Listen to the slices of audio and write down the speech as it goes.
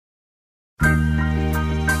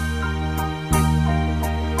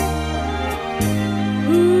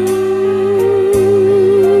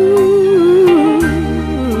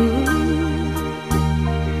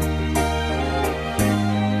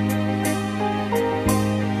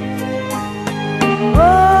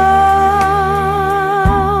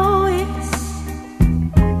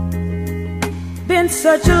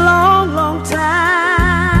such a long, long time.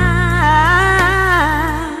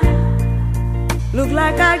 Look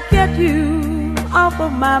like I get you off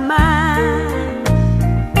of my mind,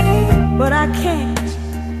 but I can't.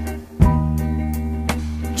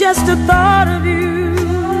 Just the thought of you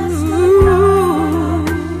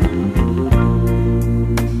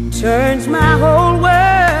turns my whole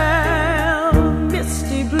world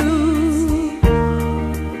misty blue.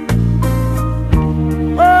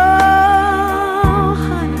 Oh,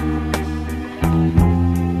 honey,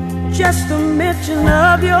 just the mention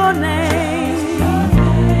of your name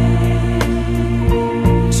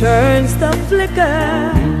turns the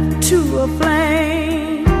flicker to a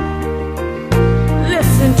flame.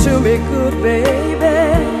 Listen to me, good baby,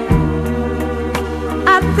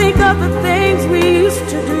 I think of the things we used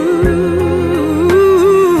to do,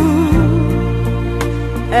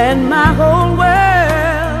 and my whole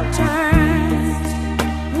world turns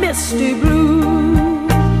misty blue.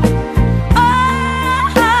 Oh,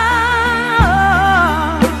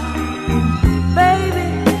 baby,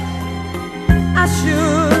 I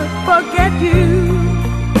should forget you.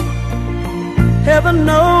 Heaven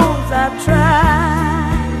knows I've tried.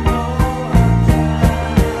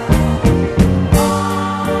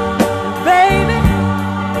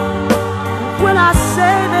 I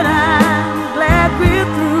say that I'm glad we're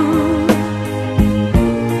through.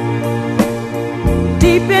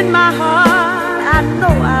 Deep in my heart, I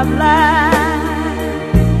know I've lied.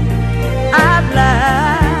 I've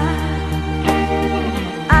lied.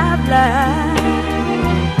 I've lied.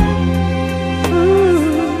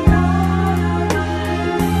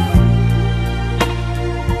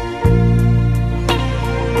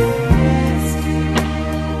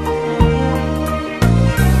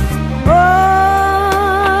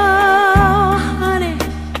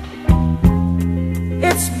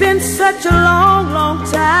 Such a long, long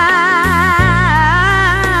time.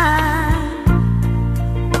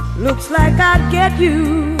 Looks like I'd get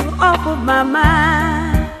you off of my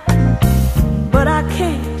mind, but I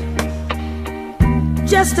can't.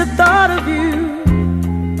 Just the thought of you,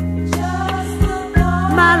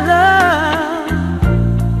 my love,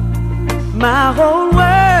 my whole